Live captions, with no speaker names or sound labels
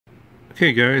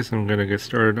Okay guys, I'm going to get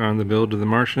started on the build of the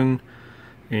Martian,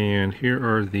 and here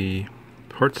are the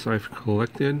parts I've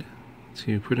collected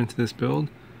to put into this build.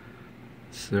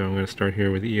 So I'm going to start here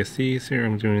with the ESCs. Here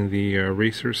I'm doing the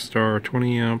Racer Star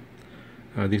 20 amp.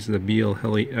 These are the BL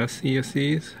Heli S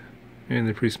ESCs, and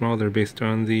they're pretty small. They're based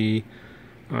on the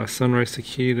Sunrise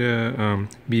Cicada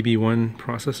BB1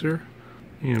 processor.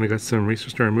 And I got some Racer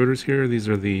Star motors here. These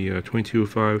are the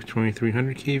 2205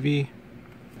 2300 kV.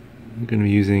 I'm going to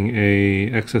be using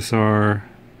a XSR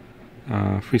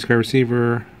FreeSky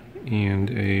receiver and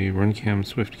a Runcam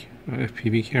Swift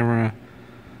FPV camera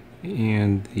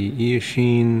and the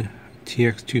Eachine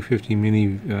TX250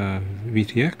 Mini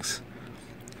VTX,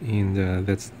 and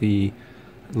that's the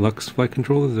Lux flight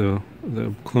controller,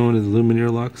 the clone of the Lumineer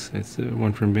Lux. It's the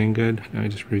one from Banggood. I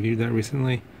just reviewed that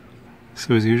recently.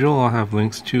 So as usual, I'll have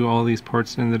links to all these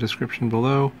parts in the description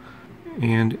below.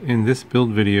 And in this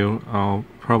build video, I'll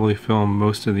probably film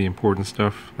most of the important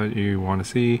stuff that you want to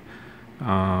see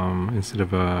instead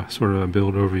of a sort of a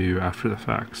build overview after the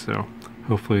fact. So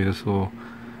hopefully this will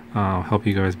help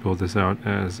you guys build this out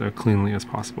as cleanly as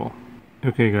possible.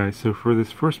 Okay guys, so for this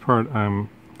first part, I'm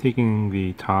taking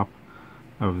the top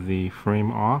of the frame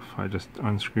off. I just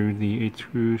unscrewed the 8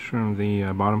 screws from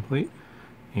the bottom plate.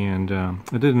 And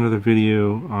I did another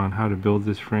video on how to build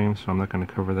this frame, so I'm not going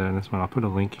to cover that in this one. I'll put a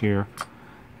link here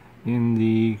in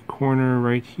the corner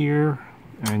right here,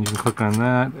 and you can click on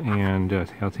that, and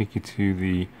I'll take you to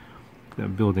the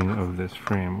building of this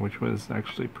frame, which was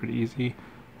actually pretty easy.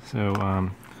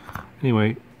 So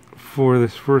anyway, for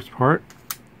this first part,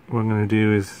 what I'm going to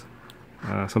do is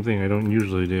something I don't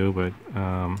usually do, but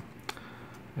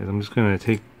is I'm just going to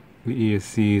take the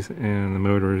ESCs and the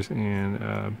motors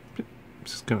and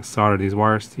just going to solder these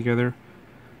wires together.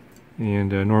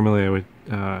 And normally I would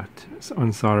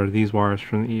unsolder these wires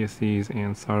from the ESCs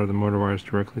and solder the motor wires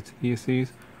directly to the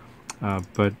ESCs,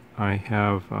 but I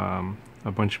have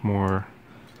a bunch more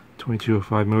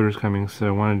 2205 motors coming, so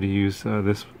I wanted to use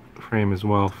this frame as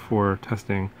well for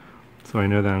testing, so I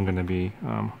know that I'm going to be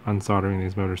unsoldering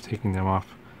these motors, taking them off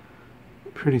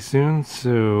pretty soon.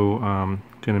 So I'm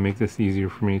going to make this easier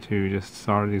for me to just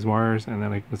solder these wires, and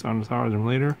then I can just unsolder them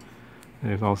later.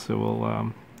 It also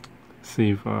will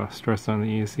save stress on the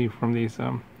ESC from these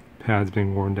pads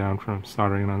being worn down from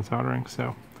soldering and unsoldering.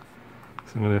 So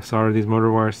I'm going to solder these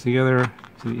motor wires together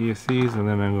to the ESCs, and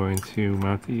then I'm going to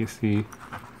mount the ESC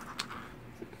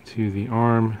to the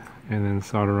arm, and then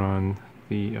solder on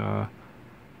the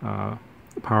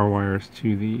power wires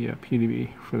to the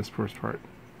PDB for this first part.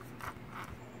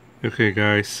 Okay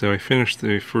guys, so I finished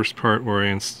the first part where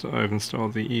I've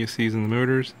installed the ESCs and the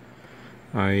motors.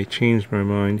 I changed my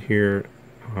mind here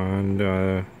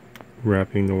on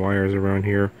wrapping the wires around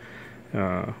here.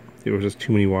 There was just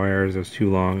too many wires, it was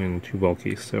too long and too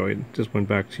bulky, so I just went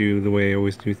back to the way I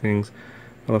always do things.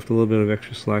 I left a little bit of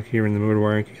extra slack here in the motor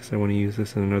wire in case I want to use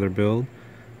this in another build,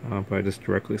 but I just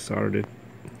directly soldered it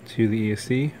to the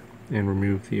ESC and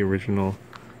removed the original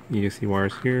ESC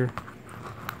wires here.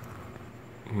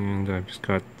 And I've just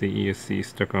got the ESC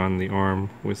stuck on the arm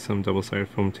with some double-sided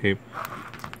foam tape,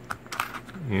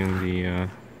 and the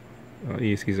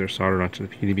ESCs are soldered onto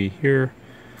the PDB here.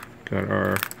 Got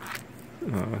our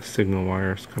signal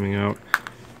wires coming out,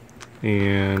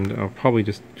 and I'll probably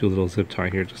just do a little zip tie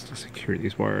here just to secure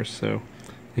these wires, so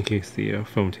in case the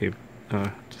foam tape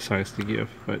decides to give.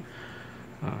 But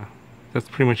that's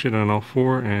pretty much it on all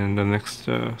four, and the next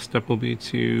step will be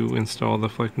to install the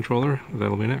flight controller.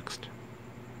 That'll be next.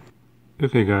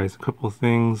 Okay guys, a couple of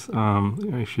things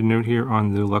I should note here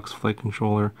on the Lux flight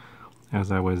controller as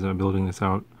I was building this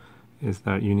out, is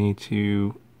that you need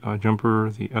to jumper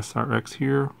the SRX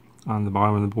here on the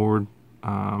bottom of the board,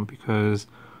 because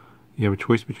you have a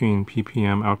choice between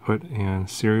PPM output and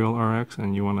serial RX,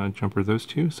 and you want to jumper those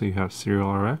two so you have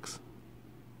serial RX.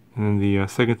 And then the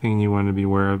second thing you want to be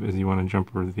aware of is you want to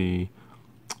jumper the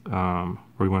or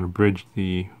you want to bridge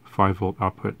the 5-volt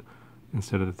output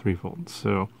instead of the 3-volt.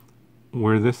 So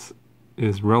where this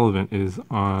is relevant is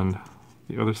on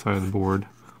the other side of the board,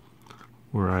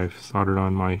 where I've soldered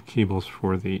on my cables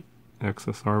for the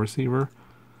XSR receiver,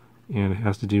 and it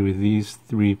has to do with these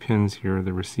 3 pins here: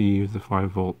 the receive, the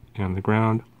 5-volt, and the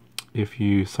ground. If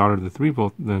you solder the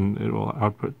 3-volt, then it will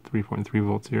output 3.3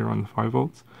 volts here on the 5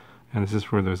 volts, and this is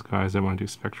for those guys that want to do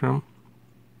spectrum.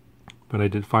 But I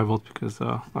did 5 volts because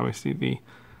obviously the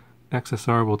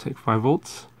XSR will take 5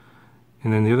 volts.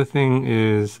 And then the other thing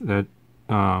is that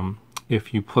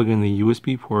if you plug in the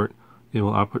USB port, it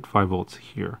will output 5 volts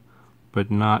here, but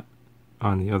not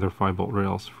on the other 5-volt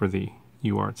rails for the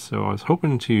UARTs. So I was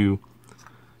hoping to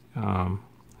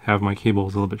have my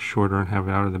cables a little bit shorter and have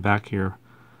it out of the back here,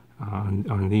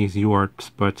 on these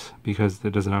UARTs, but because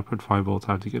it doesn't output 5 volts,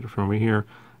 I have to get it from over here.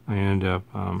 I end up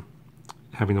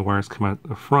having the wires come out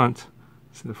the front,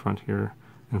 see the front here,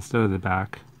 instead of the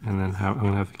back, and then I'm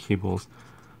going to have the cables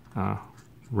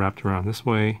wrapped around this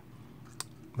way,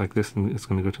 like this, and it's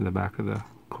going to go to the back of the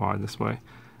quad this way.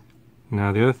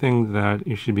 Now the other thing that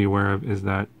you should be aware of is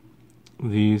that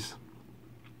these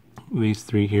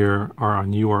three here are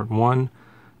on UART 1,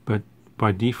 but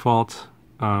by default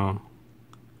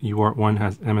UART 1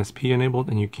 has MSP enabled,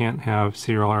 and you can't have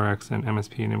serial RX and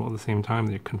MSP enabled at the same time.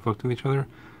 They conflict with each other.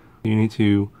 You need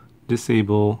to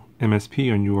disable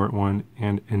MSP on UART 1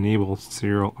 and enable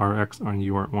serial RX on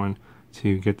UART 1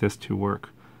 to get this to work.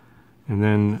 And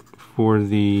then for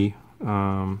the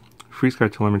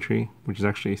FreeSky telemetry, which is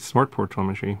actually SmartPort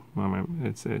telemetry,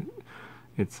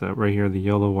 it's right here, the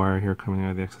yellow wire here coming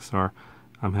out of the XSR.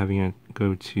 I'm having it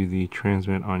go to the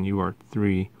transmit on UART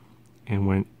 3, and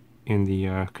when in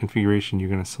the configuration, you're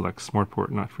going to select SmartPort,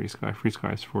 not FreeSky.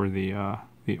 FreeSky is for the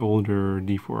older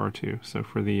D4R2. So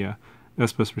for the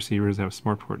SBus receivers that have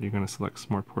SmartPort, you're going to select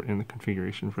SmartPort in the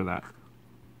configuration for that.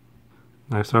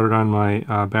 I've soldered on my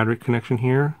battery connection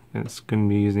here. It's going to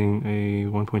be using a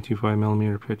 1.25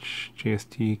 millimeter pitch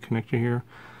JST connector here,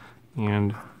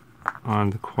 and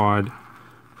on the quad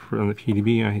on the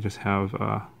PDB, I just have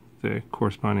the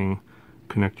corresponding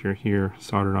connector here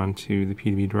soldered onto the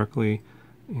PDB directly,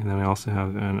 and then I also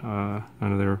have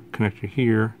another connector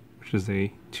here, which is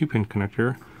a 2-pin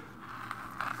connector,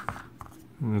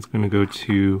 and it's going to go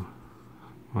to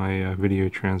my video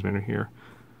transmitter here.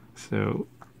 So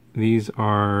these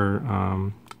are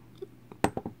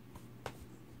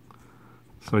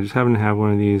so I just happen to have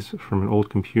one of these from an old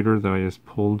computer that I just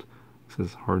pulled. This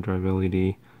is hard drive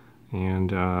LED, and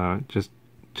just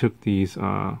took these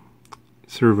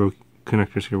servo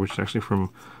connectors here, which is actually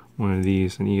from one of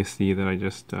these, an ESC that I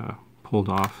just pulled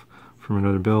off from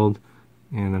another build,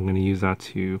 and I'm going to use that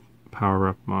to power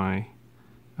up my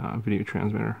video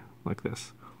transmitter like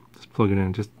this. Just plug it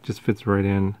in, just fits right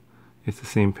in. It's the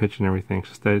same pitch and everything, it's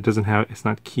just that it doesn't have, it's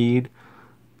not keyed,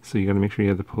 so you got to make sure you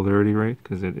have the polarity right,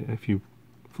 because if you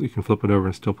can flip it over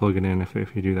and still plug it in. If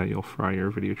you do that, you'll fry your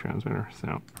video transmitter,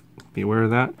 so be aware of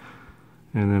that.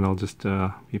 And then I'll just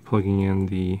be plugging in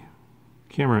the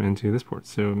camera into this port,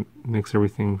 so it makes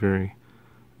everything very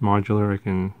modular. I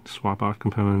can swap out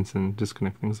components and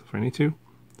disconnect things if I need to.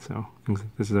 So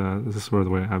this is sort of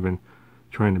the way I've been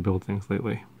trying to build things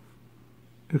lately.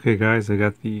 Okay guys, I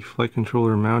got the flight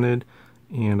controller mounted,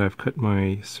 and I've cut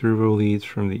my servo leads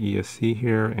from the ESC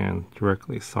here and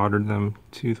directly soldered them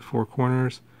to the 4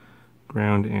 corners,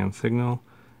 ground and signal.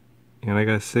 And I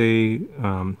gotta say,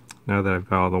 now that I've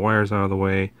got all the wires out of the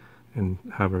way and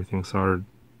have everything soldered,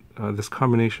 this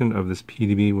combination of this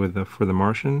PDB with for the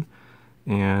Martian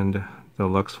and the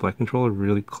Lux flight controller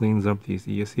really cleans up these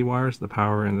ESC wires, the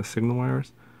power and the signal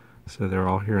wires. So they're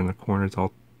all here in the corners,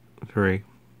 all very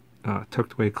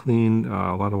tucked away, clean,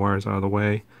 a lot of wires out of the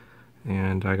way,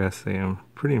 and I gotta say I'm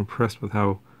pretty impressed with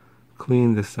how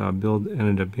clean this build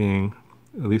ended up being,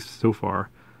 at least so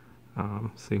far. So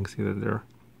you can see that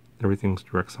everything's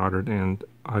direct soldered, and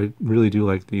I really do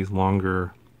like these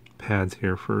longer pads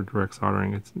here for direct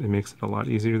soldering. It makes it a lot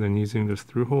easier than using those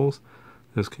through holes.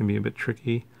 Those can be a bit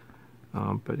tricky,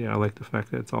 but yeah, I like the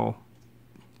fact that it's all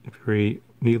very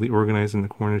neatly organized in the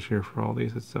corners here for all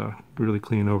these. It's really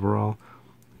clean overall.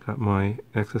 Got my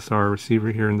XSR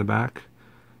receiver here in the back,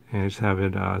 and I just have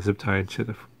it zip tied to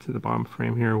the bottom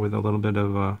frame here with a little bit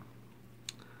of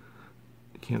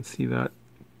you can't see that.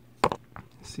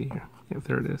 Let's see here. Yep,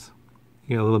 there it is.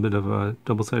 You got a little bit of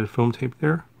double-sided foam tape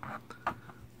there.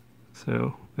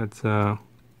 So that's gonna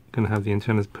have the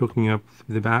antennas poking up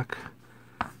through the back.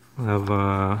 I'll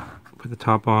have put the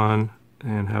top on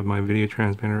and have my video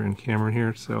transmitter and camera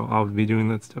here. So I'll be doing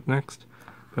that step next.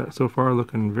 But so far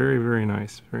looking very, very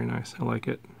nice. Very nice. I like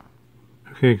it.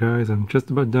 Okay guys, I'm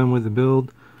just about done with the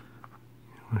build.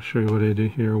 I'll show you what I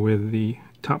did here with the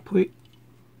top plate.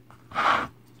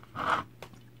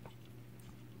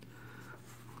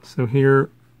 So here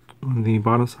on the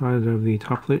bottom side of the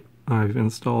top plate, I've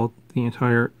installed the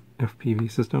entire FPV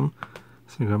system.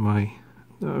 So I got my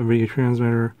video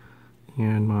transmitter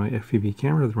and my FPV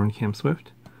camera, the Runcam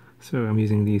Swift. So I'm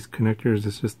using these connectors.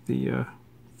 It's just the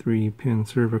 3-pin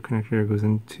servo connector that goes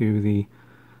into the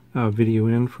video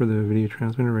in for the video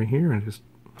transmitter right here, and just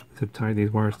zip tie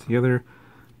these wires together,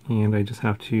 and I just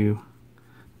have to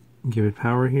give it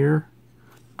power here,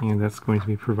 and that's going to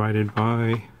be provided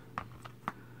by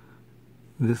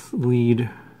this lead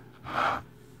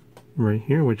right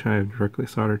here, which I have directly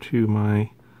soldered to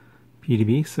my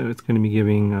PDB. So it's going to be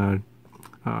giving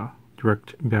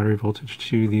direct battery voltage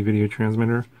to the video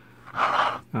transmitter,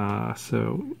 If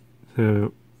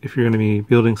you're going to be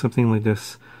building something like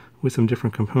this with some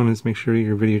different components, make sure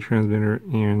your video transmitter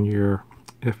and your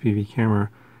FPV camera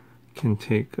can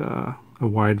take a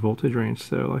wide voltage range.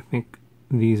 So I think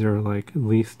these are like at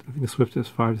least, I think the Swift is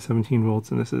 5 to 17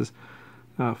 volts and this is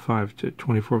 5 to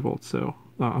 24 volts. So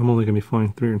I'm only going to be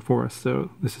flying 3 and 4,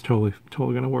 so this is totally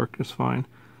going to work just fine.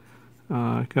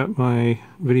 I got my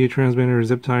video transmitter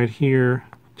zip tied here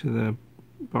to the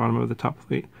bottom of the top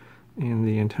plate and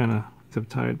the antenna zip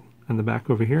tied on the back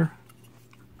over here.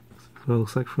 So it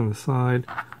looks like from the side.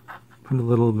 Put a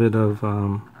little bit of,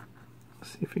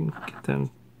 let's see if we can get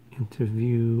them into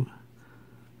view.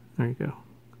 There you go.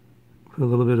 Put a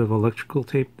little bit of electrical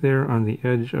tape there on the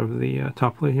edge of the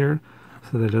top plate here,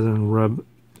 so that it doesn't rub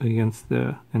against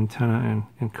the antenna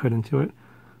and cut into it.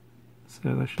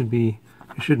 So that should be,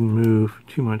 it shouldn't move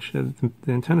too much. The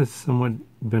antenna is somewhat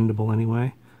bendable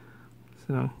anyway,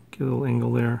 so get a little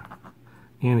angle there,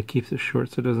 and it keeps it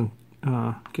short so it doesn't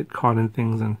get caught in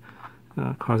things and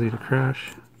cause you to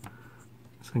crash.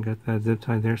 So I got that zip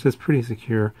tied there, so it's pretty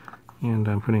secure. And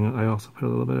I also put a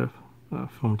little bit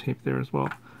of foam tape there as well.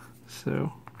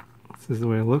 So this is the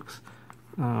way it looks.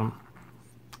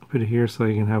 Put it here so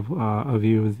you can have a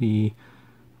view of the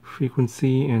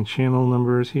frequency and channel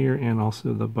numbers here, and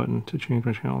also the button to change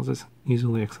my channels is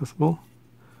easily accessible.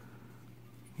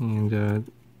 And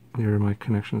there are my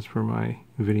connections for my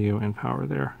video and power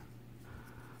there.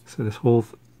 So this whole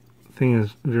thing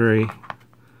is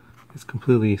it's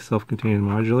completely self-contained and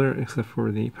modular except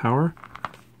for the power.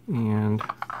 And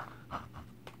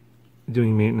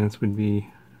doing maintenance would be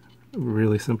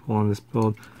really simple on this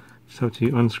build. Just have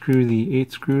to unscrew the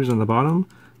 8 screws on the bottom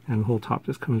and the whole top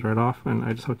just comes right off, and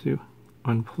I just have to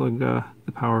unplug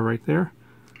the power right there.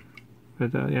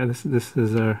 But yeah, this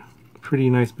is a pretty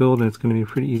nice build, and it's going to be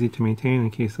pretty easy to maintain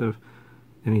in case of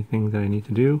anything that I need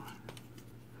to do.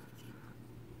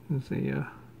 There's a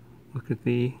look at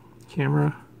the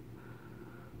camera.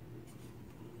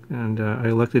 And I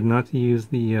elected not to use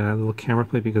the little camera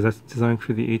plate because that's designed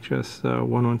for the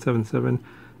HS1177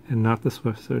 and not the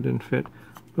Swift, so it didn't fit.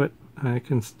 But I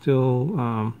can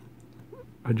still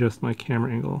adjust my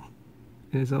camera angle.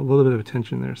 There's a little bit of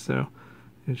tension there, so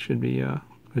it should be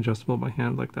adjustable by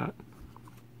hand like that.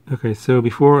 Okay, so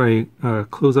before I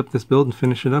close up this build and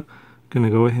finish it up, I'm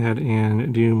going to go ahead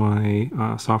and do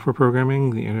my software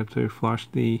programming. I have to flash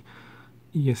the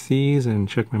ESCs and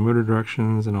check my motor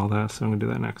directions and all that, so I'm going to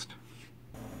do that next.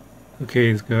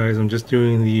 Okay guys, I'm just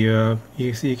doing the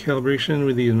ESC calibration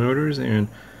with these motors, and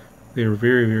they're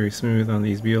very smooth on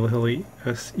these BLS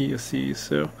ESCs.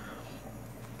 So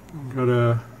I've got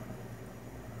a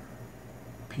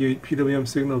PWM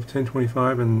signal of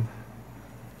 1025, and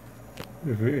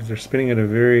they're spinning at a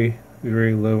very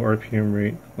low RPM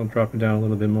rate. I'll drop it down a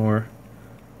little bit more.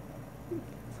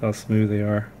 That's how smooth they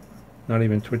are, not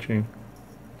even twitching.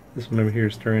 This one over here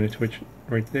is starting to twitch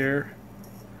right there.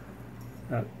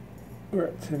 We're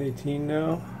at 1018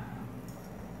 now.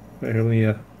 Right, let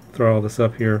me throw all this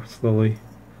up here slowly.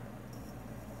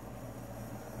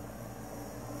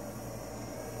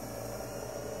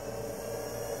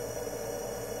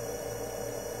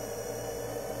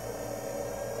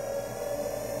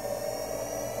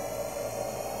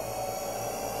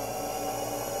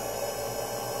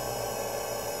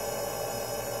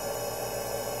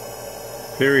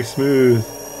 Very smooth.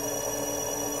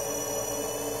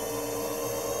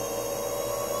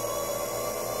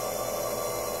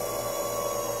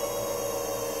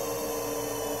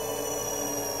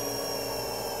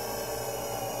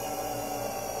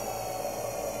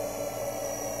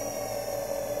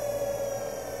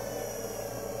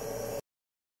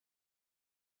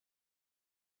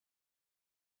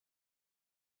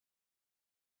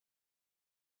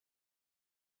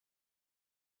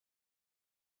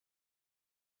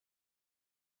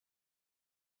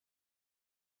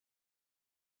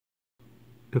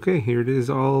 Okay, here it is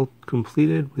all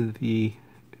completed with the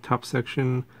top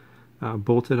section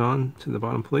bolted on to the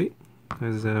bottom plate.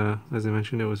 As I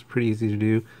mentioned, it was pretty easy to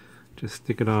do. Just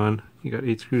stick it on. You got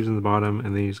 8 screws in the bottom,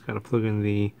 and then you just got to plug in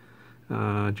the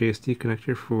JST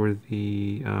connector for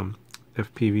the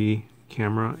FPV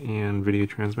camera and video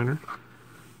transmitter.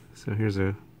 So here's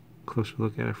a closer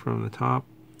look at it from the top.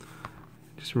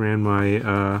 Just ran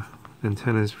my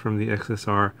antennas from the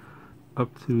XSR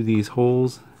up through these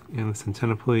holes in this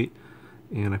antenna plate,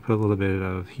 and I put a little bit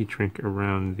of heat shrink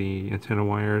around the antenna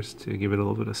wires to give it a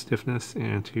little bit of stiffness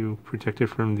and to protect it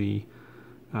from the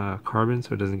carbon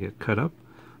so it doesn't get cut up.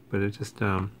 But it just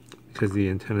because the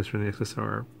antennas from the XSR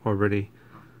are already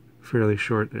fairly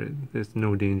short, there's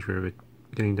no danger of it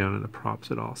getting down in the props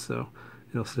at all, so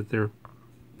it'll sit there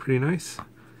pretty nice.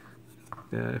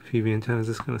 PV antenna is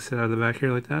just going to sit out of the back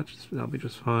here like that. That'll be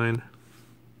just fine.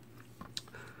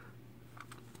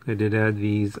 I did add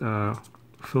these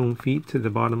foam feet to the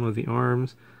bottom of the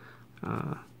arms.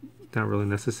 Not really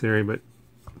necessary, but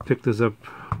picked those up.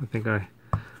 I think I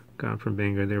got them from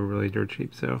Banggood. They were really dirt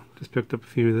cheap, so just picked up a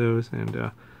few of those,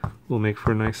 and will make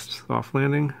for a nice soft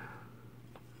landing.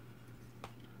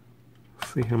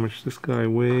 Let's see how much this guy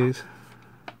weighs.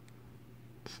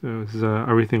 So this is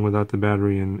everything without the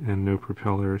battery and no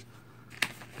propellers.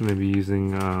 I'm going to be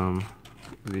using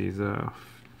these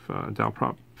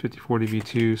Dalprop 5040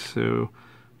 V2, so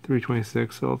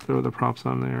 326, so I'll throw the props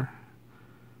on there.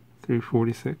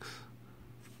 346.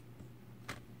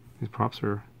 These props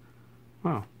are,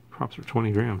 wow, props are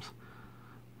 20 grams.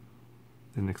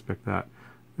 Didn't expect that.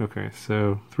 Okay,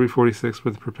 so 346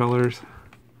 with the propellers.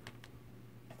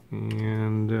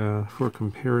 And for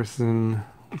comparison,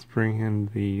 let's bring in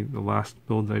the last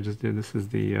build that I just did. This is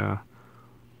the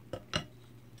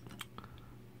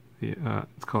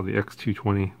it's called the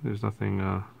X220. There's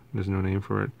nothing, there's no name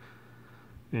for it.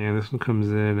 And this one comes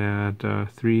in at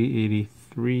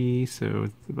 383, so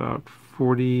it's about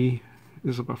 40.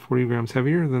 This is about 40 grams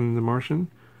heavier than the Martian.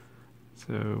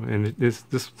 So, and this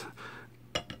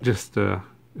just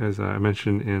as I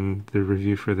mentioned in the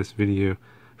review for this video,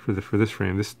 for this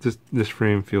frame, this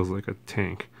frame feels like a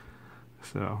tank.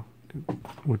 So it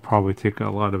would probably take a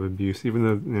lot of abuse, even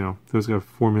though, you know, those got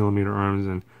 4mm arms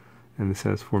and this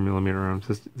has 4mm arms.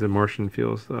 The Martian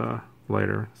feels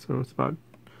lighter, so it's about,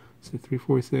 say,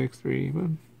 346,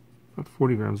 about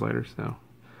 40 grams lighter. So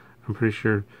I'm pretty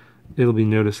sure it'll be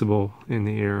noticeable in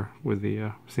the air with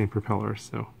the same propellers.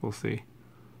 So we'll see.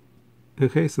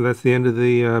 Okay, so that's the end of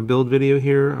the build video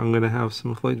here. I'm going to have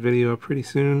some flight video up pretty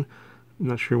soon. I'm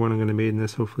not sure when I'm going to make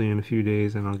this, hopefully in a few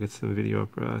days, and I'll get some video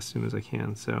up as soon as I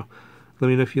can. So let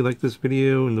me know if you like this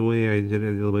video, and the way I did it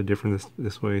a little bit different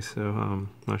this way, so I'm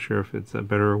not sure if it's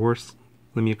better or worse.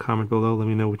 Leave me a comment below, let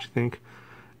me know what you think.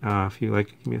 If you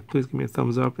like it, please give me a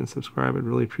thumbs up and subscribe, I'd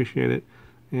really appreciate it.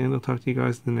 And I'll talk to you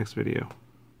guys in the next video.